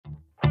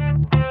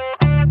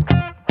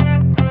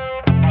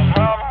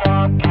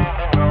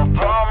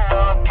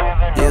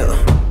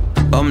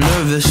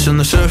surface, on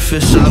the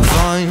surface I look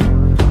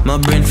fine. My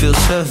brain feels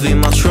heavy,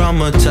 my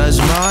traumatized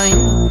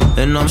mind.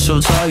 And I'm so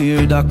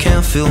tired, I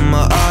can't feel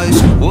my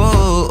eyes.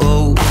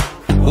 Whoa,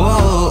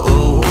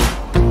 whoa.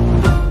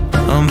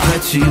 I'm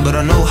petty, but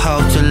I know how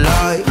to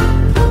lie.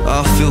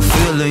 I feel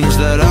feelings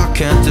that I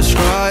can't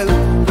describe.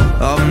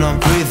 I'm not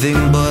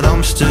breathing, but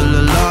I'm still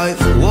alive.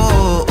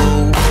 Whoa,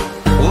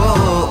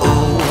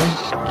 whoa.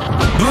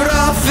 But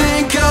I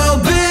think I'll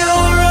be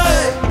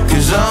alright,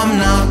 'cause I'm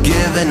not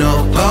giving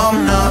up,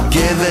 I'm not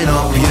giving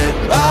up yet.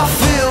 I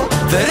feel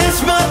that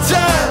it's my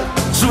time,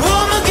 so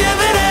I'ma give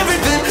it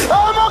everything.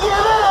 I'ma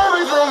give it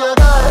everything I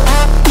got.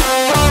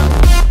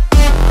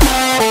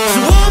 So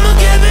I'ma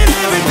give it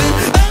everything.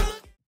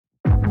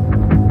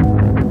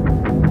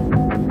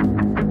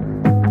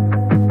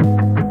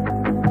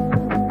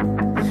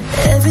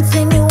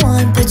 Everything you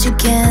want, but you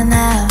can't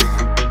have.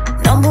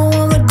 Number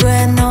one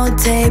regret, no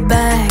take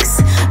backs.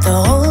 The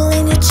hole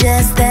in your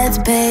chest, that's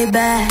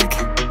payback.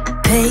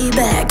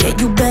 Payback, yeah,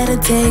 you better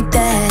take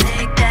that.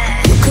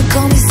 You could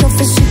call me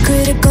selfish and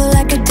critical,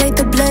 I could take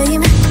the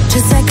blame.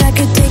 Just like I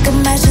could take a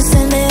match and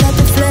send it up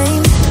in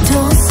flames.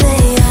 Don't say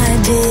I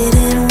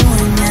didn't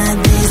warn ya,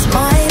 this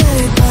might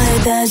hurt, but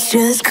that's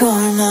just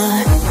karma.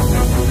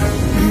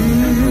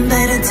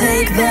 Better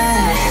take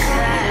that.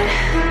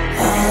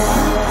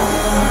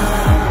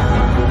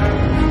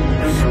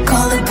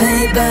 Call it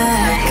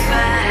payback.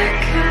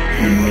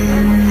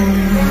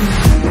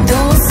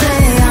 Don't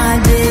say I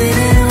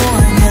didn't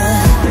warn ya.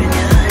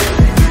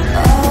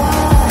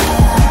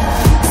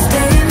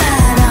 Stay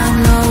mad, I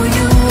know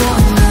you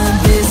wanna.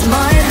 This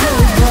might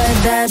hurt, but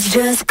that's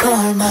just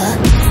karma.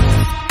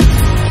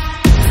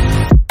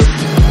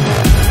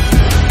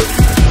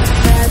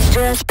 That's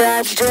just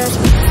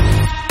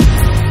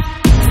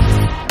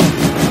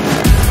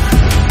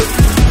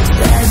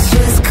That's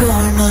just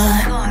karma.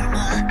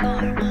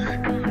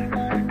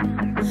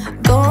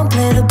 Go and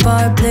play the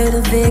part, play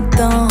the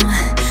victim.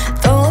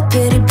 Throw a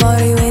pity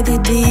party with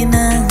your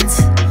demons.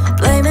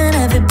 Blaming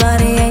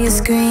everybody and you're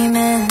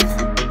screaming.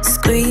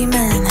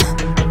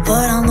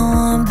 But I'm the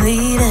one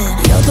bleeding.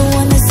 You're the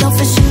one that's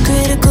selfish and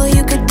critical,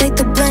 you could take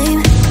the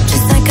blame.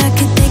 Just like I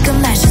could take a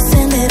match and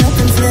send it up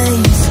in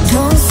flames.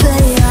 Don't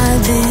say I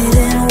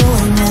didn't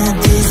warn ya,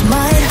 this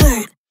might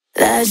hurt.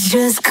 That's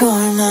just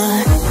karma.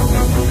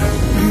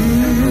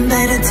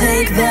 Better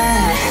take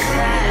that.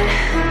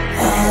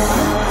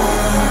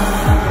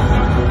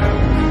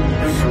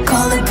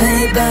 Call it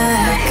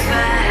payback.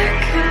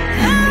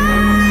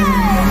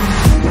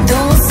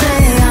 Don't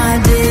say I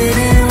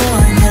didn't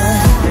warn ya.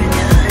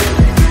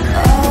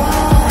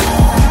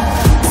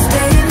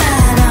 Stay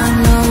mad, I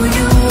know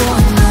you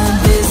wanna.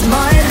 This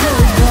might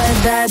hurt, but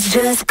that's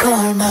just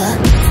karma.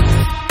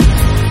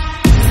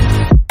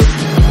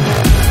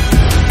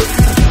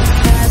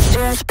 That's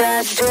just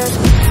karma.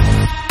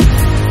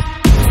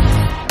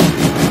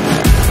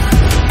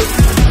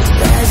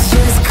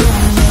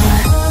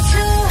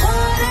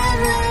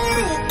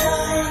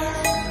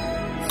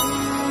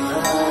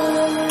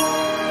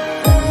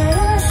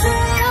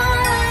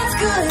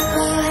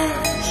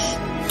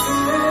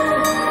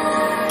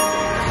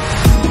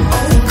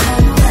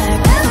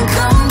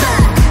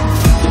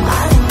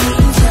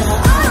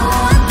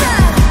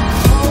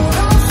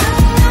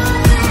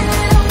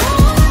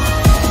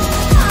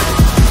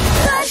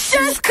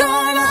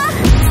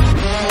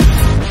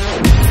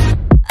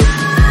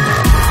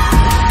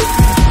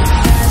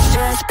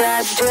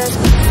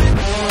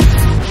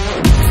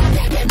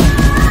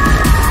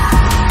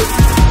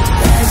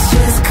 That's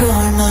just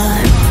karma.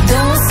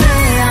 Don't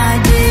say I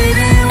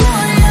didn't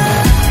warn ya.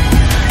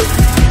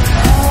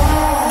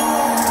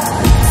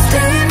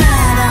 Stay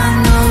mad, I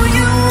know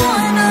you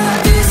wanna.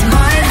 This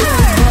might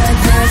hurt, but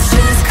that's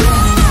just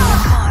karma.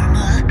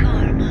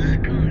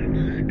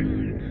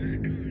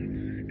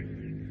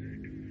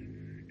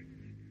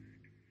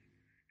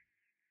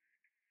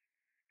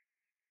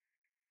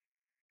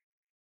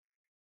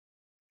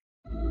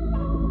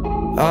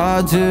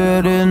 I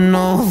didn't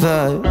know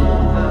that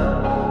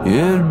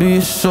it'd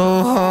be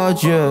so hard,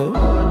 yeah,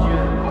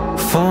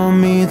 for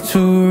me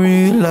to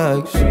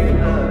relax,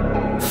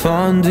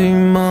 finding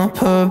my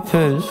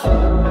purpose.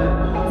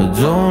 I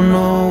don't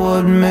know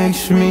what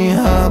makes me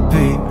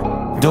happy,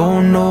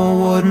 don't know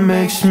what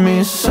makes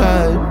me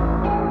sad.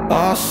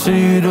 I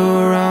sit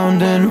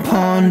around and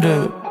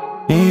ponder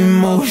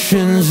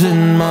emotions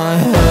in my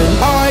head.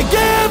 I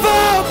give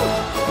up,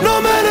 no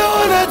matter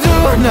what I do,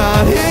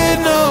 not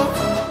enough.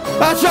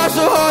 I try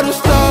so hard to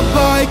stop,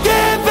 I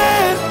give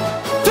in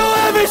to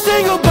every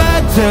single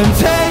bad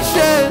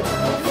temptation.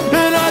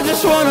 And I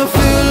just wanna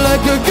feel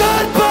like a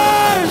good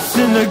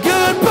person, a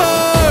good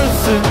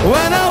person.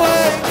 When I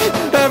wake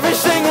every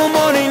single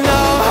morning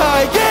now, I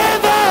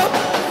give up.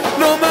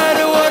 No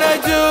matter what I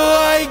do,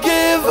 I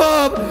give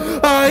up,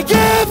 I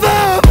give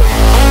up.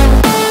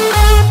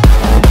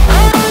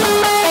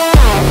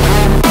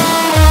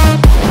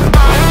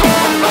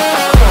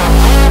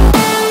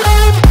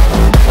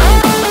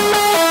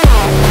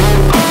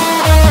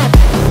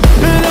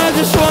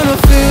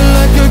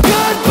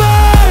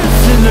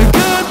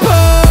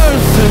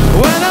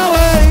 When I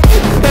wake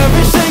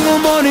every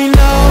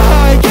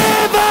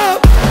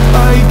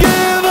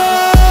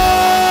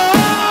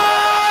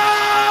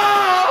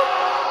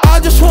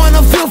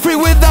wanna feel free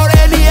without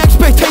any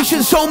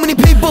expectations. So many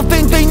people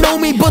think they know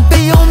me, but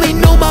they only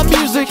know my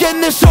music.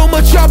 And there's so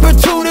much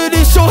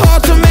opportunity, so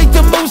hard to make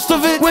the most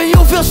of it. When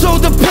you feel so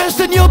depressed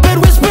and your bed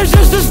whispers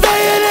just to stay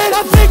in it,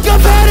 I think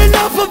I've had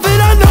enough of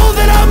it. I know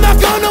that I'm not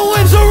gonna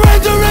win.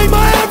 Surrendering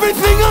my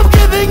everything, I'm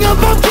giving up,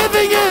 I'm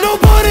giving in.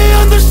 Nobody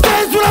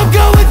understands what I'm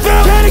going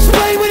through. Can't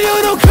explain when you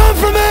don't come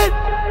from it.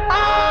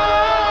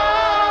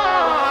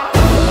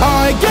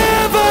 I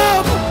give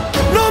up,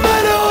 no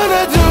matter what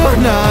I do,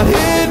 not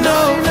here, no.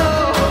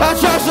 I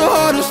try so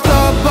hard to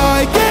stop,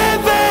 I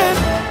give in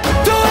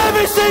to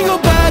every single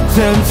bad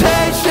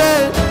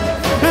temptation.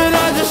 And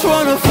I just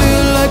wanna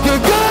feel like a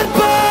good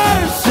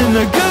person,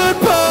 a good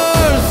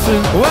person.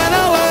 When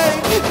I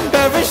wake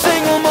every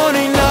single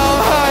morning now,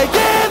 I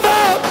give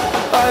up,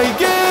 I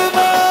give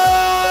up,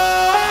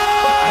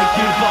 I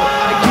give up,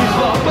 I give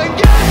up, I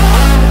give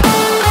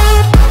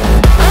up.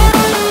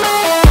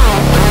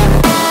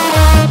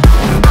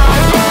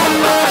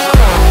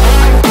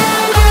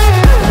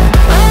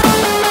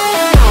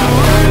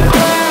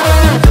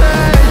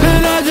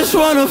 And I just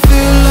wanna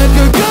feel like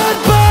a good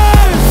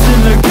person,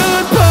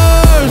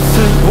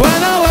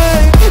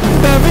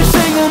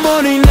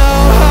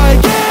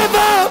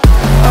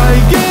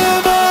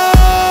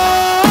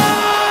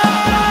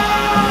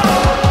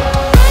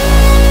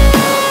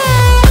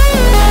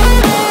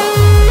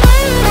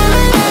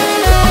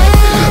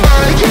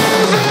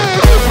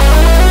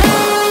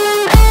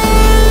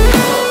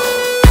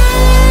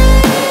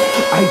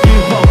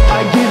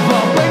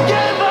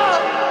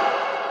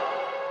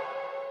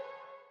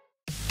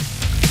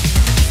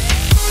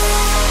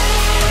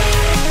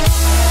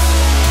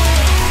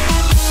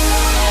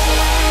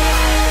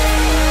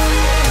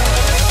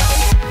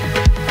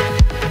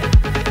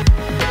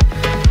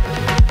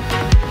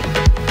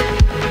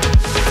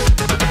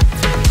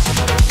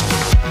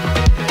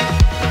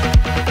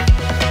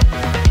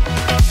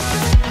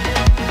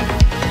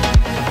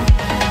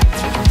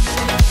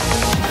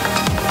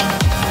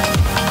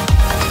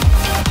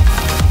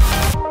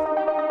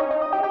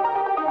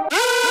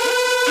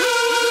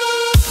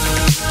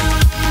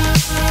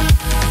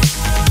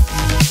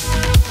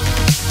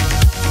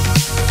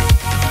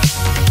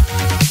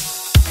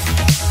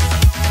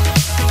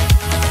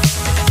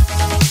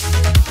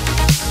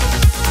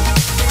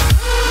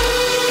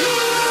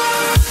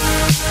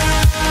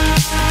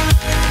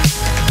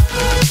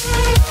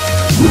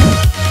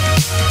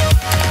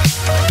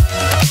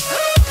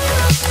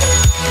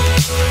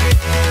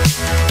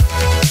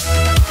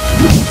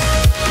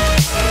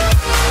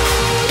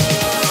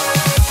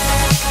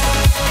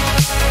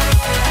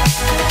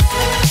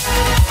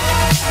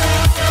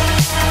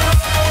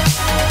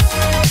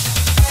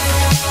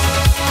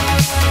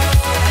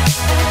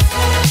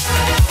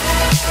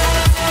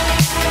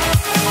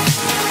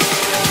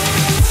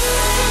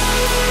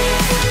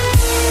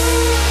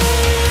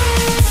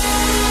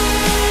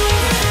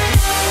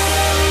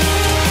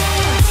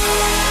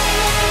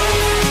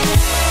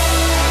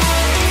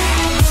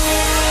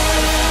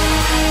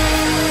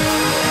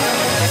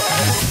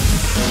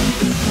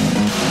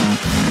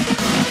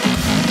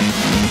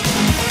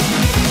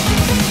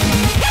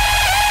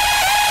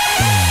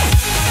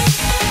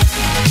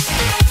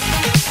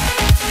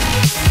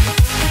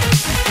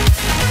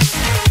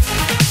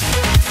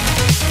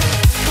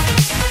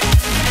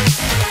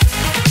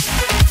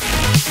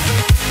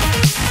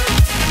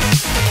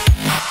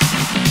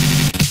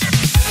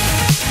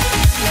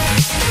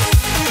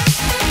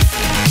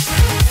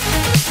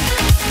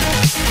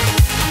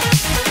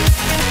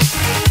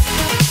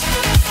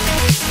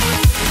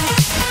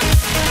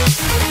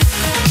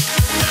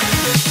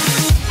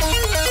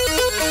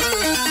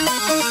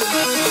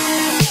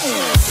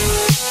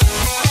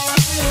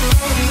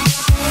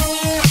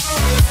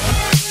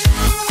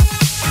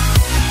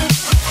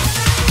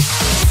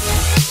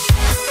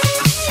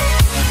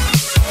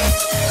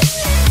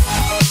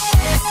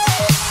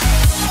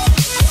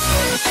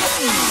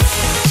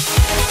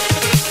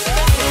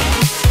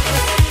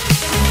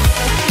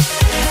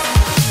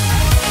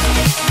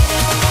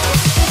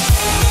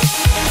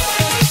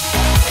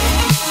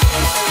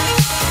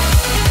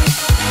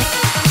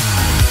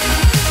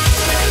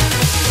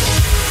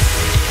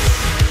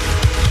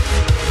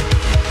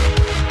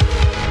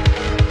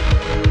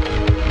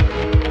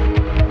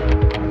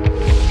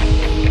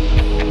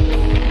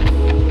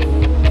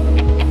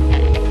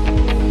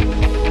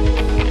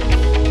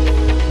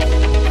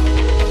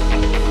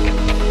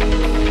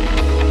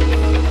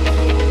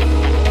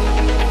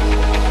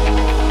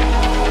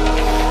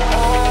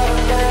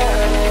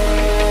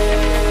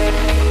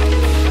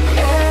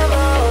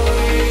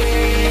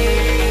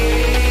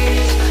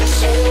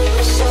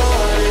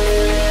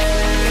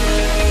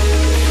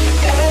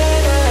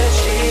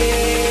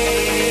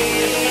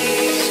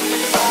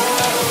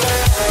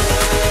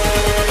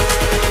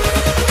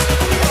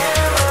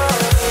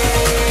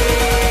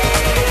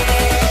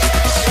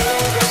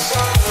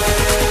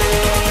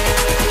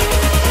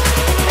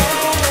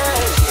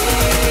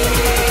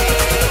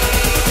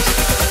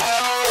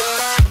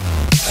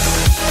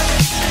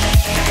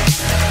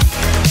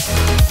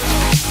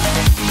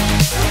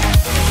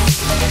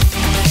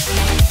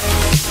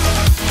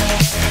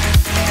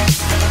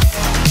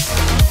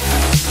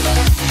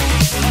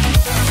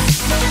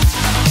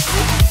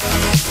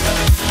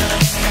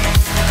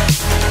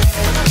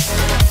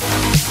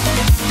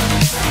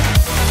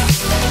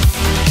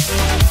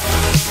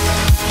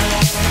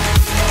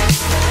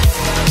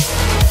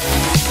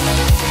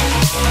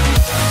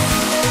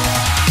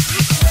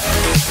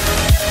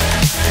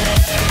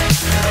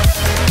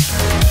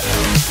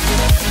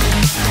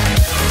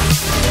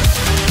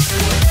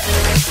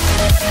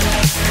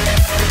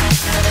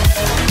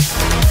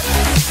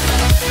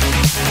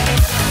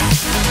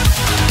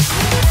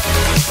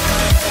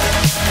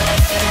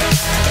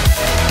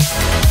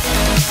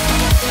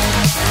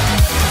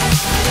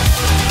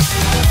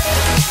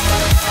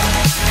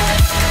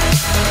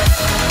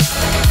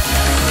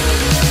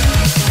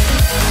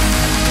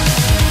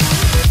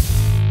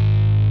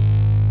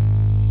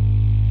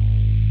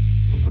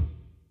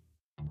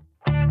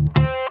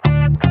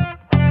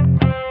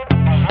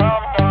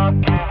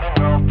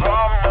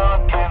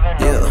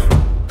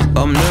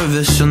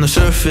 surface, on the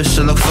surface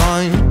I look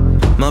fine.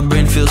 My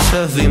brain feels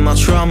heavy, my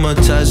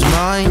traumatized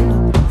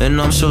mind.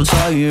 And I'm so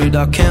tired,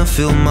 I can't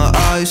feel my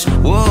eyes.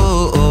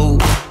 Whoa,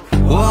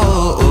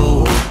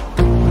 whoa.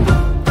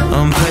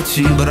 I'm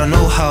petty, but I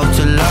know how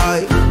to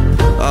lie.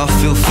 I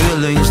feel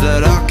feelings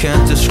that I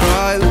can't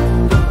describe.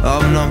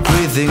 I'm not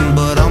breathing,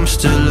 but I'm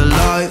still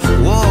alive.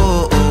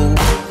 Whoa,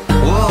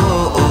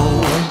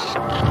 whoa.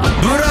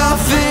 But I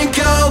think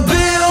I'll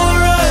be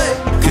alright,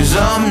 'cause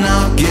I'm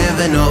not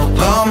giving up,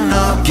 I'm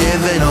not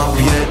giving up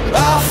yet.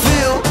 I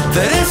feel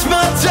that it's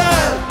my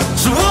time,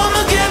 so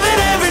I'ma give it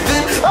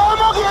everything.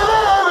 I'ma give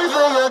it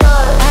everything I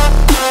got.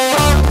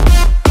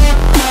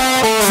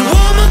 So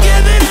I'ma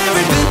give it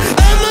everything,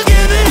 I'ma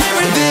give it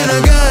everything I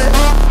got.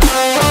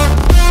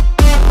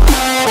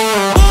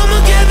 I'ma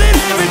give it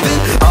everything,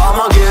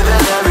 I'ma give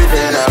it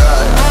everything I got.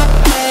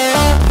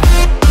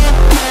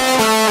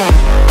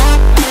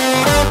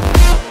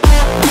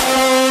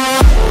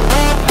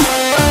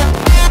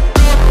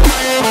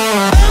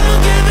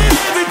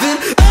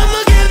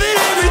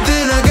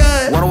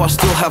 I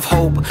still have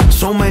hope.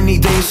 So many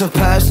days have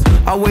passed.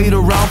 I wait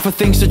around for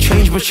things to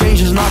change, but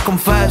change has not come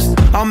fast.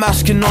 I'm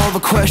asking all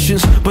the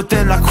questions, but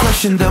then I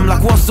question them.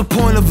 Like, what's the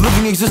point of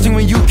living, existing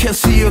when you can't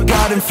see your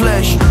God in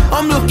flesh?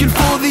 I'm looking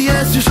for the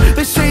answers,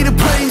 they say to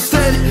pray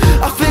instead.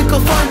 I think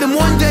I'll find them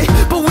one day,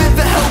 but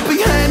with a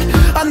helping hand.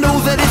 I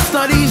know that it's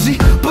not easy,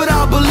 but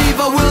I believe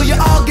I will.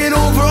 Yeah, I'll get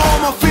over all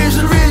my fears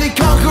and really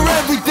conquer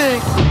everything.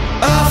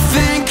 I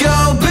think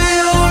I'll be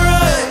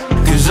alright,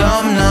 'cause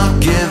I'm not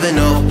giving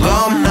up,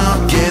 I'm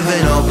not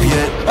giving up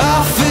yet.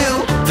 I feel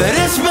that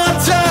it's my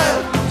time,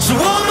 so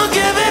I'ma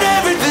give it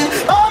everything.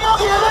 I'ma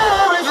give it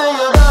everything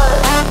I got.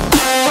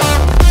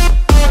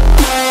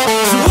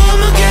 So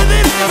I'ma give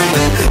it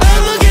everything,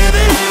 I'ma give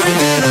it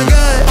everything I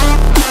got.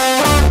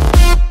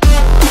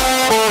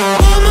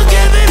 I'ma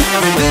give it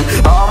everything,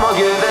 I'ma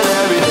give it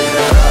everything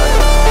I got.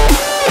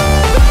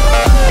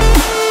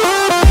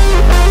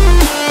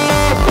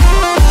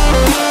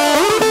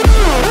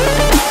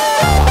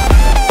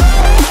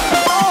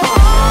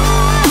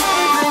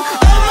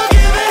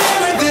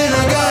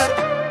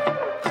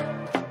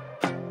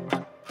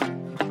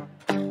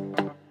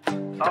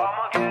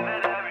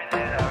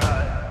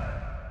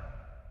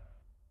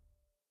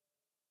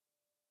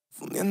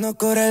 Fundiendo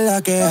gorila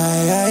que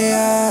ay.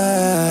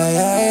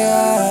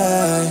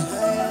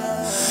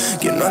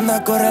 Quien no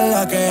anda corre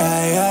la que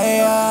ay.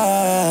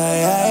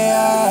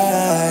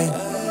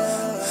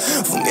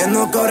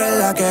 Fundiendo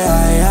gorila que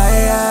ay.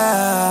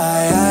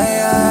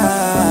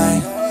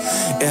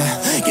 Yeah.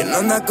 Quien no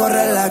anda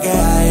corre la que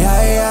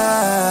ay.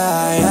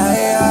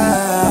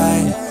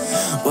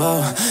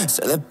 Whoa,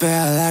 se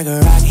despega like a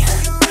rocket.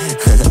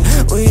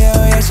 Oh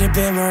yeah, she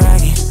be my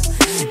rocket.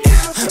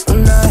 Yeah.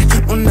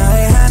 Una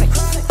vez,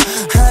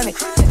 honey,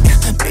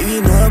 baby,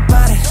 no lo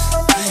pares.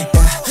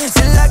 Yeah.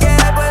 Si la que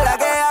hay, pues la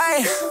que hay.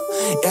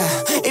 Yeah.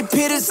 Y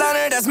Peter's on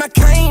her, that's my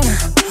kind.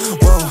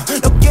 Whoa,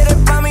 lo quieres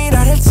pa'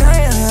 mirar el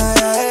time.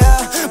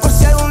 Por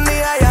si algún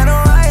día ya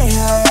no hay.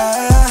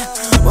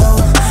 Whoa,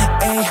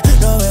 ey,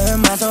 no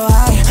beben más o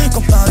hay.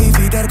 Con Pau y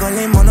Peter con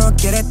limón no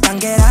quieres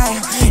tanquear.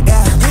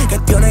 Yeah, que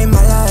tío no hay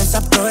mala,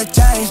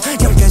 desaprovecháis.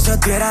 Y aunque eso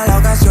diera la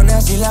ocasión,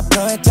 así la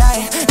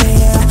aprovecháis.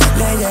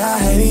 Le llega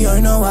heavy,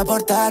 hoy no va a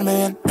portarme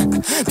bien.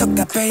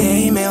 Toca pelle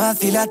y me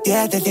vacila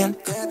 10 de 100.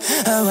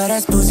 Ahora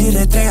es pussy,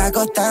 retrega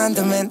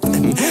constantemente.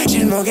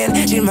 She's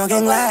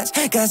smoking glass,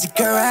 casi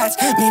carats.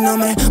 Mi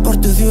nombre por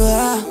tu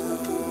ciudad.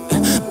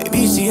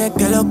 Baby, sigue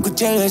que lo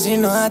escuche el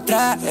vecino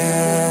atrás.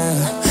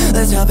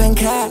 Let's hop and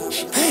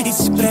cash. Y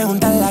si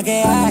preguntan la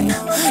que hay,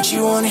 she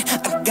want it,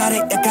 I got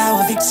it, y acabo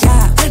de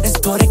fixar. Let's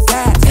put it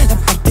gas, la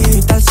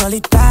partidita al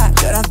solitario.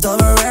 You're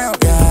double round,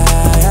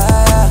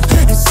 yeah.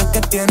 Eso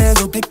que tiene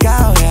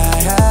duplicado,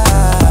 yeah.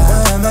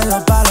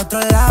 Muévemelo para el otro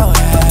lado,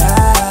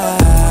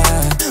 yeah.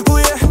 Oh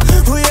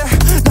yeah,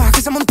 deja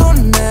que se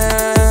amontone.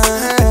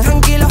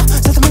 Tranquilo,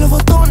 suéltame los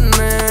botones.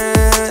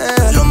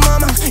 Los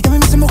mamas y a mí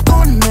me se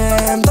moconen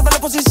en todas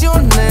las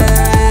posiciones.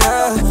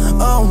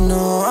 Oh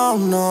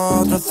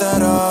no, otro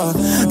cero.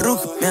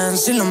 Ruge bien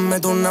si lo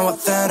meto un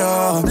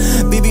aguacero.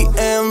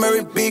 BBM,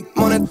 very big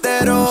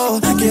monetero.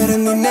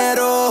 Quieren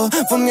dinero,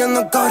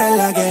 fundiendo cobre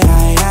la que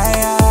hay.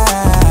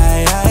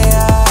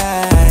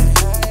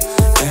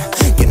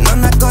 Que no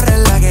anda a correr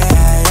la que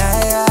hay.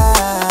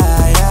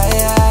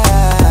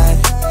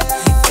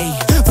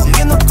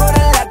 Fundiendo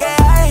cobre la que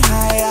hay.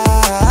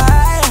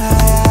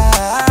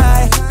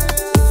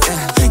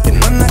 Que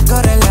no anda a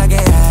correr la que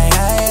hay.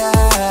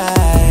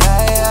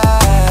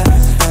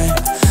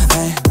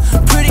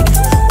 Pretty.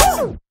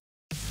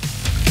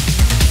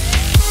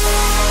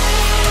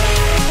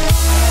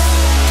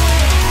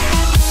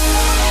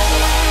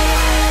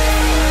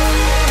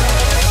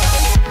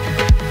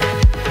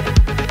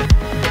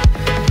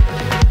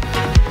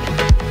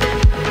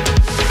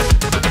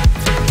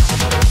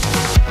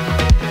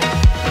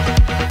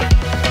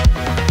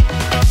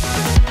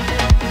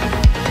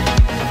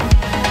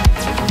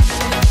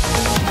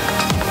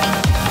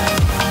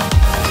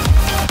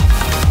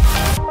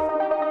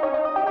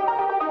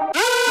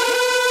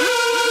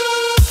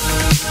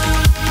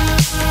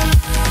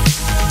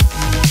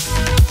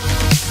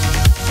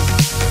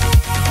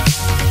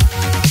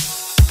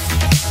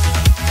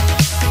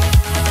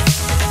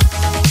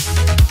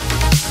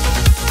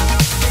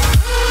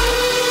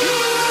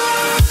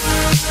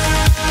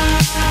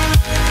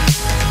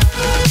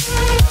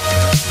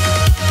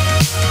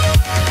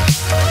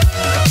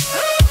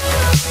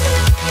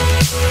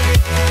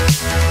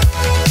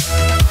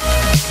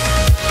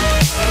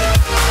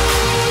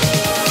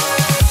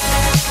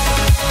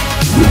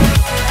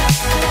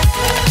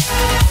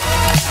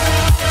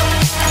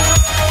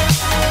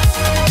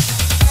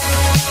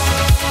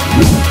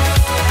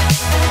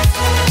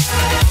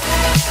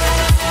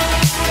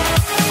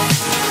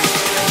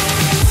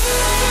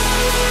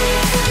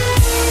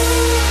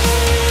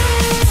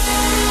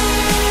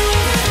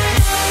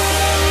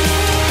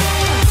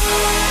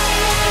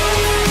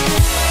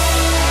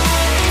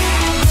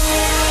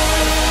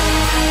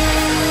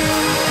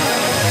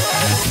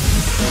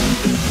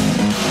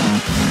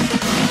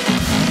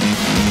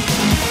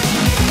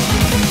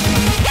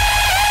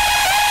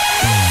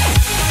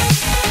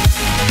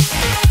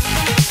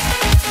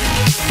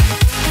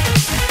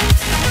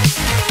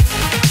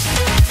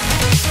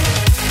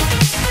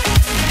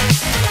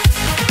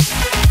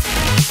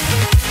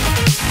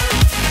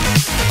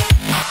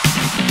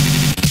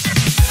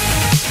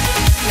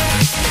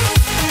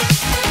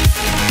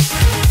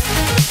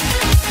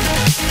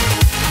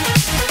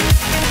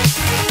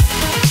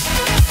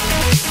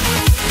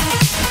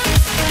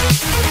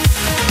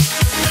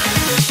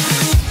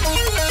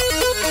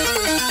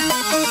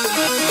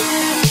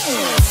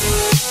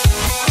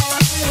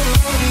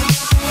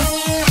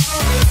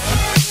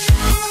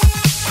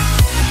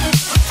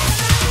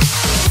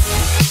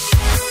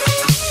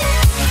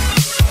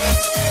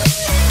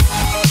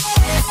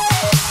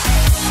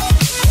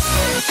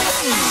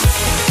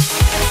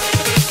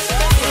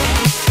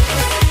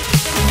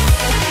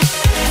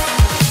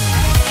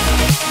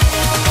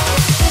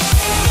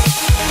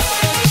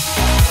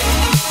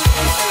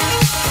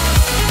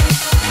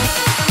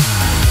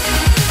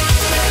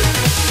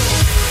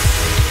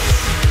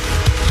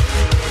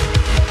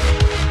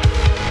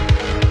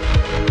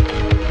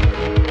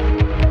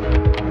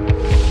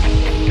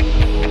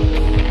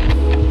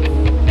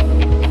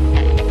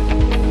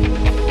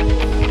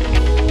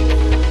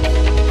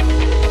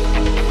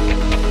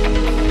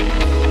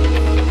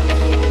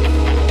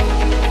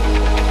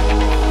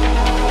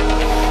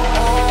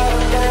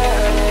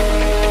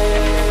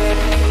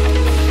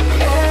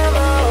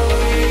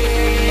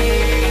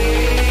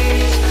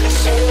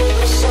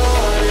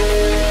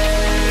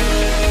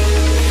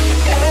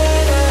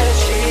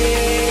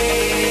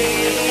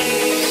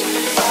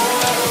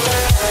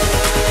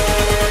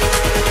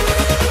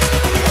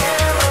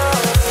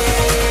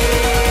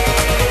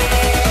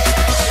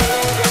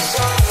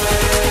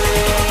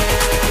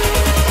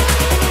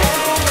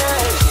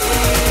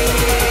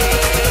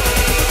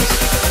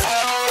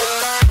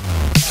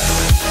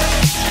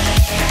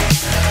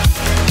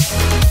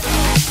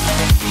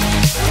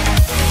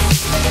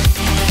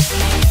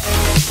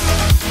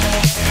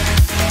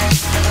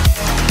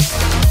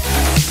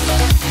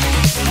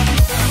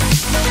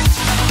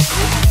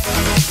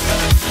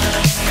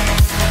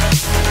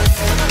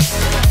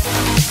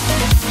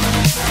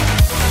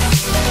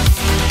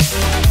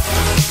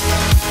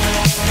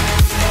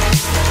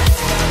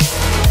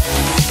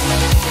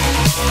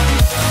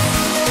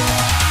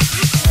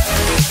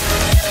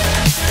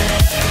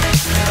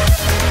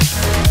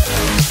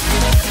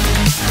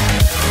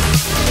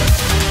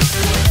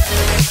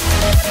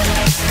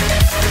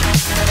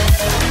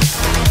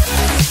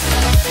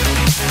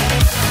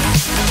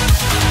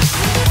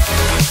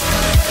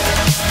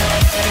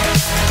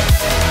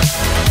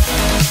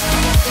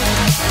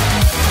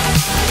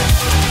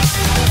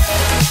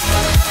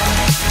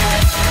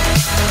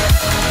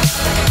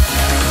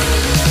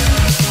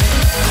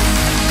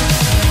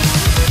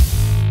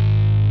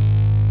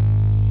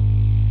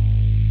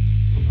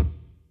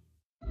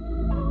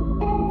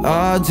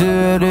 I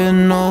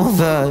didn't know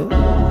that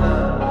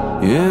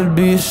it'd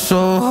be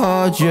so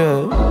hard,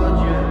 yeah,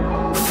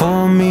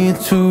 for me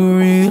to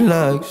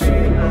relax,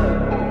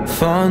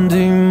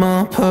 finding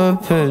my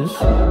purpose.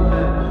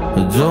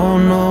 I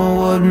don't know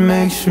what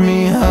makes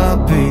me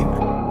happy,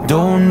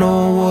 don't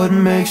know what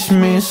makes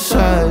me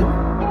sad.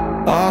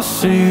 I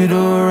sit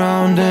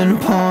around and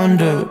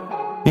ponder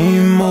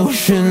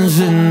emotions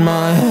in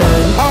my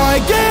head. I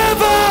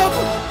give up,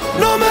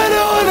 no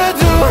matter what I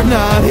do,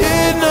 not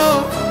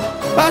enough.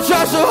 I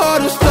try so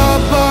hard to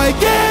stop, I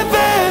give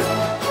in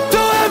to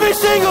every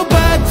single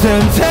bad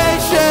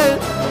temptation.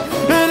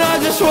 And I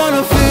just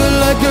wanna feel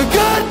like a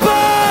good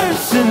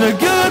person, a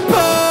good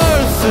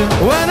person.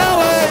 When I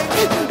wake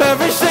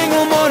every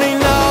single morning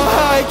now,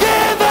 I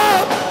give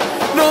up.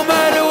 No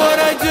matter what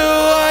I do,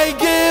 I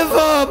give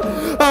up,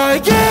 I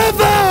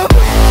give up.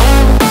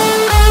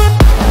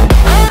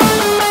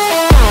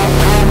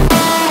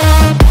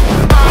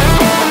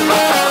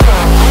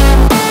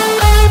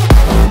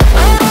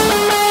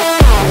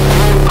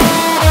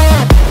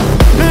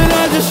 And I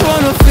just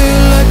wanna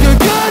feel like a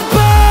good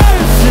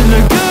person,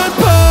 a good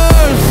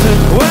person.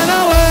 When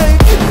I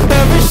wake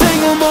every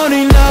single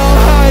morning now,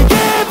 I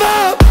give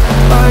up,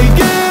 I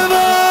give up.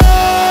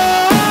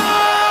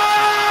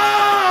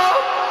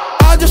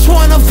 I just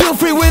wanna feel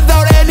free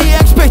without any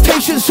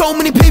expectations. So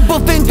many people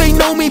think they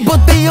know me,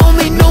 but they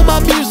only know my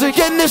music.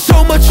 And there's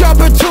so much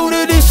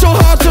opportunity, so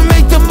hard to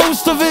make the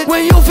most of it.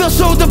 When you feel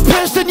so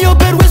depressed and your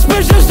bed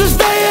whispers just to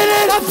stay in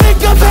it, I think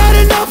I've had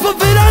enough of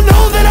it. I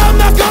know that I'm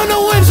not gonna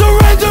win.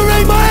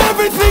 Surrendering my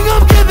everything,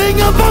 I'm giving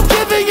up, I'm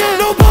giving in.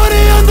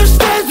 Nobody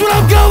understands what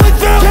I'm going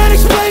through. Can't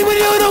explain when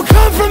you don't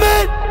come from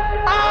it.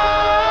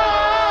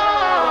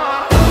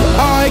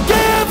 I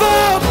give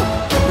up,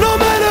 no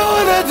matter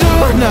what I do,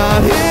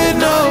 not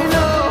enough.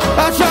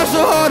 I try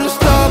so hard to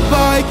stop, I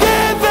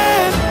give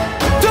in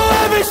to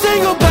every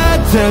single bad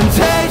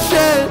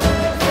temptation.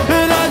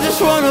 And I just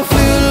wanna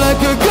feel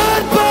like a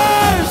good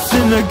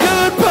person, a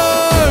good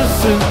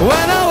person.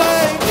 When I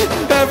wake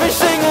every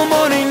single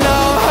morning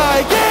now, I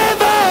give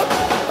up,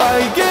 I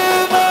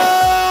give up.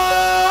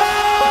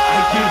 I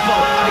give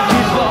up, I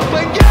give up, I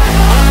give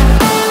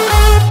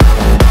up.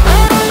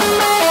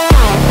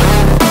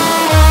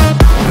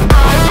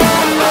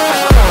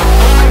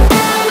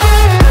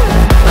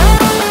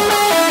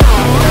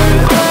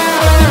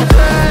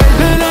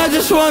 And I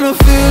just wanna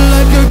feel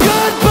like a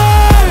good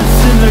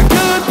person, a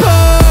good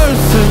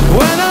person.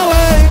 When I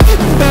wake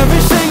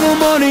every single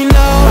morning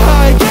now,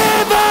 I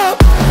give up,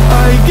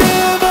 I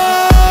give up.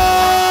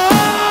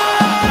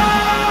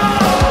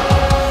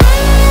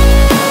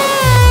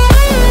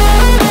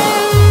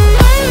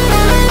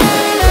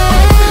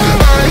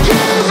 I give up.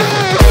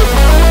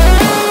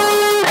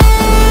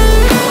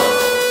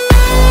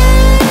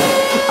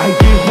 I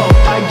give up,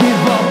 I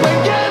give up, I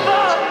give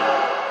up.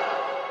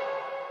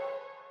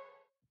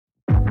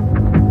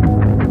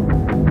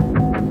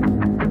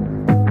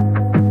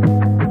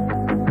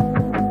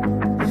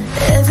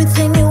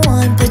 Everything you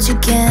want, but you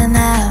can't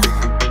have.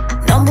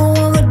 Number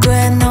one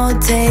regret, no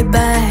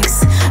takebacks.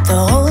 The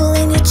hole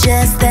in your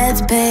chest,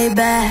 that's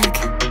payback.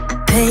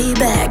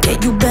 Payback, yeah,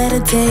 you better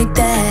take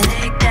that.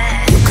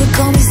 You could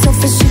call me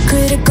selfish and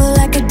critical,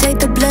 I could take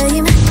the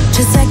blame.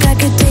 Just like I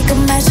could take a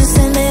match and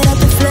send it up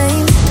in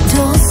flames.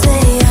 Don't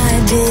say I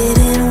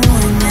didn't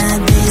warn ya.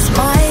 This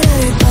might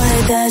hurt, but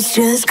that's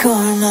just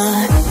karma.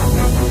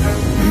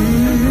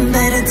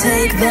 Better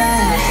take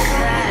that.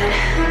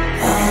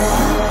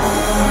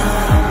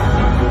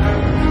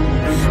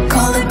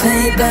 Call it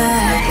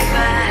payback.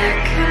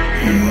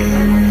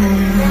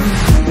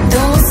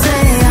 Don't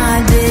say I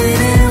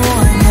didn't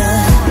warn ya.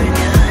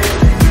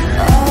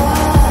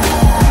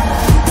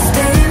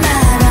 Stay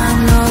mad, I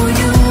know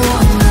you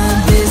wanna.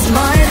 This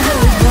might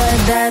hurt, but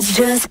that's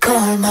just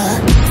karma.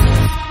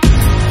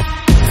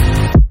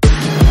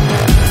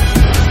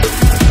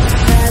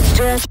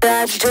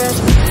 That's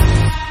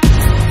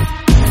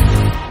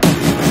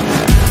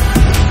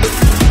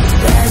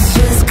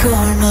just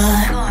karma.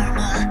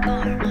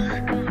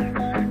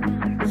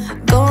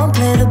 Go and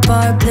play the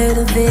part, play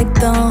the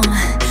victim.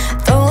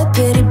 Throw a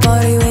pity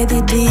party with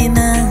your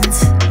demons.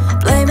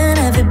 Blaming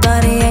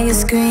everybody and you're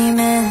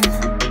screaming,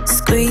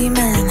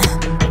 screaming.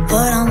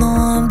 But I'm the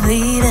one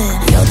bleeding.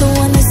 You're the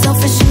one that's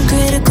selfish and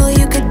critical,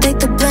 you could take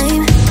the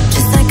blame.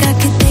 Just like I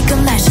could take a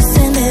match and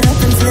send it up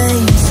in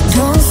flames.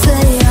 Don't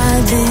say I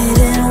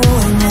didn't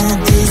warn ya.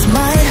 This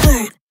might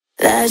hurt,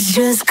 that's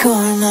just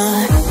karma.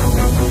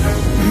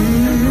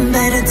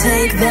 Better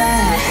take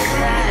that.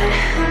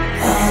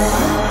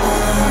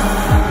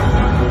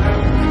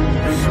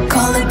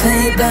 Call it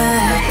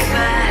payback.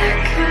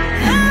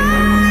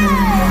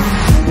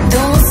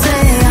 Don't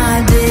say I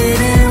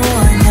didn't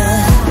warn ya.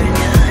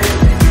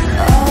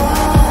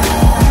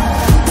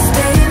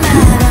 Stay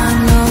mad, I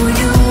know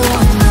you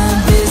wanna.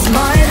 This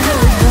might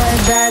hurt, but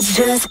that's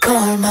just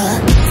karma.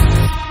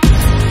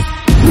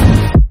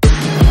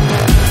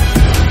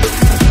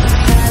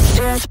 That's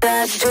just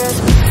karma.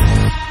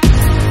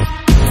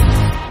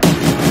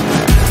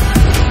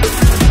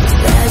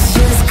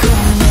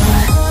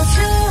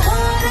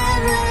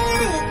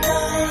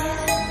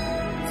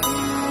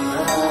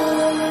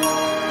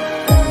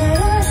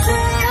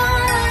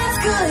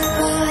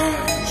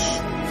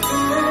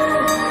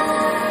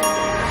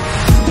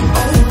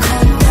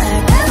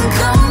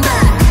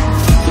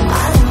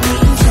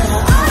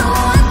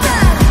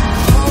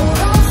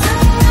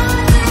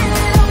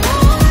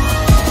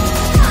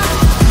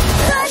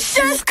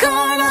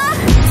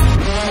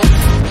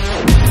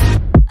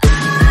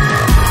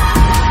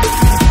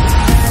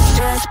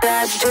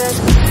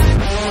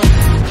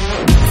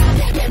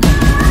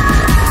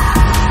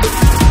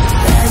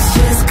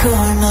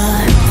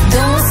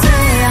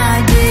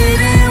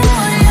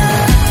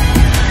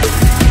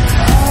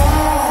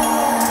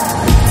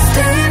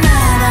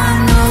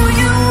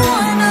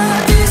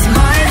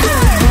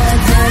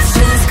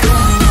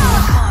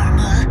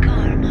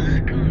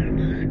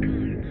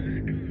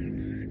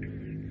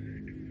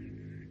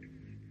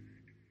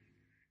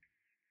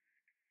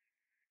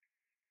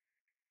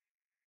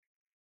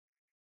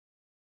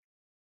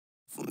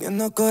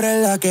 Fundiendo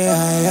corre la que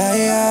hay,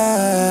 ay,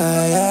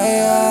 ay, ay,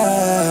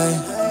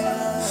 ay.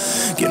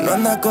 Quien no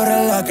anda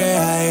corre la que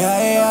hay,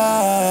 ay,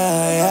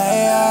 ay,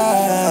 ay,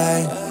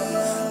 ay.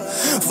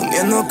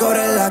 Fundiendo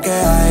corre la que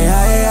hay,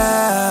 ay,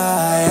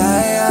 ay,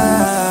 ay,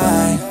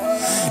 ay.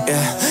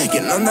 Yeah.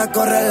 Quien no anda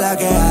corre la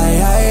que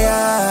hay, ay,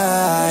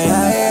 ay,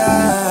 ay,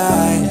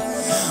 ay.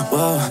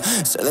 Whoa,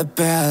 se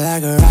despega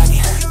like a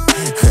rocket.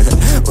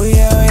 Oh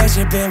yeah,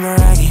 she been my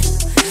rocket.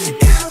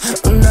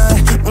 Yeah. Una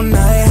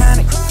de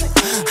honey,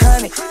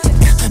 honey.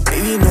 Yeah.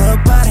 Baby, no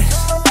lo pares.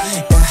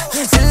 Yeah.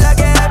 Si es la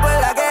que hay, pues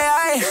la que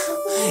hay.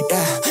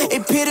 Yeah. Y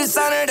Peter's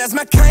on her, that's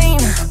my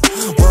kind.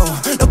 Whoa,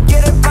 lo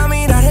quieres pa'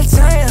 mirar el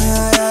time.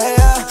 Yeah,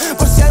 yeah.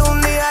 Por si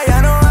algún día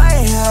ya no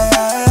hay. Yeah,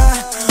 yeah.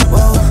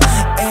 Whoa,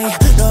 ey,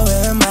 lo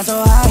beben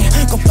mazo high.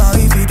 Copa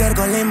Bitter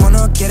con limón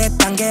no quieres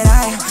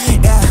tanquerar.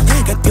 Yeah,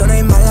 que tío no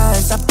hay mala,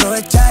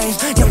 desaprovecháis.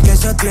 Y aunque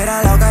eso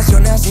tuviera la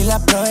ocasión, así la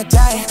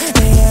aprovecháis.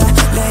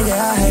 Le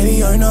llega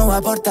heavy, hoy no va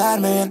a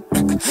portarme bien.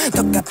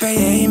 Toca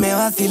pegue y me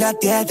vacila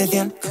 10 de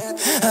 100.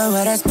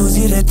 Ahora es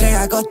pussy,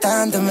 retrega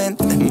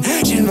constantemente.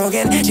 She's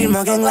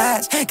smoking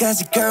glass,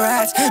 casi que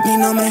rats. Mi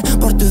nombre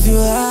por tu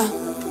ciudad.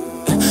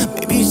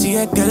 Baby,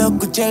 sigue que lo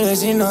escuche el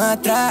vecino de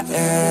atrás.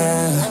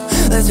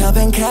 Let's hop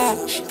and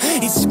crash.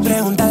 Y si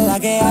preguntan la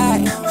que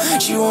hay,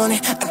 she want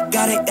it, I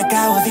got it, y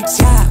acabo de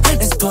asfixiar.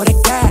 Let's go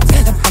to cat,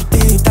 la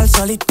partidita al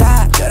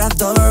solitario. You're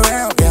all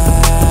around, yeah,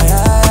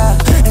 yeah.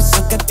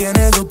 Eso que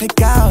tiene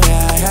duplicado,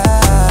 yeah,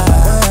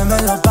 yeah.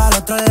 Muévemelo para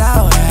el otro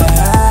lado,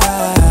 yeah.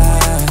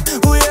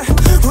 Oh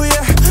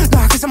yeah,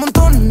 no, que se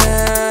amontonen.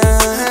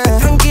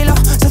 Tranquilo,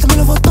 sáltame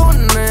los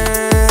botones.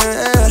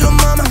 Los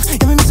mamas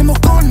y a mí me se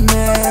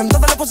moconen.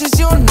 Todas las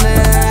posiciones.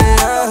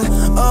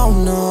 Oh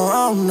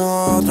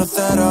no, otro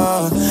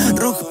cero.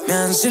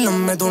 Rugian si lo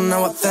meto un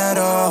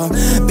aguacero.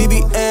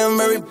 BBM,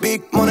 very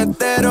big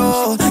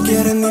monetero.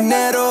 Quieren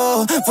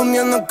dinero,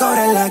 fundiendo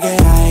cobre la que hay,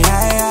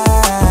 ay,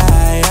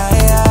 ay,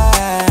 ay,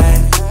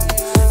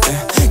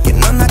 ay. Quien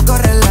no anda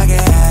corre la que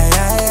hay,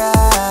 ay,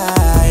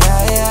 ay,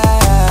 ay,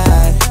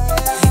 ay.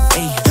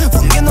 Ey,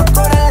 fundiendo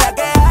cobre la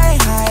que hay,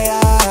 ay,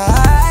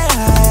 ay,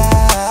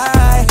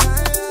 ay,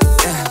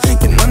 ay.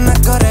 Quien no anda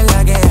corre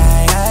la que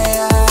hay, ay,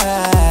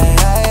 ay,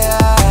 ay,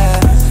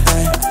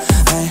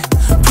 ay.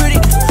 Pretty.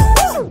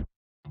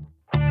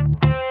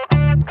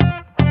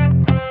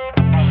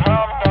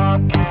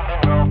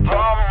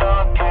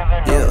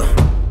 Yeah,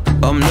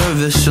 I'm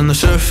nervous on the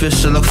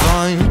surface, I look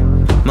fine.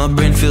 My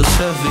brain feels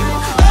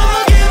heavy.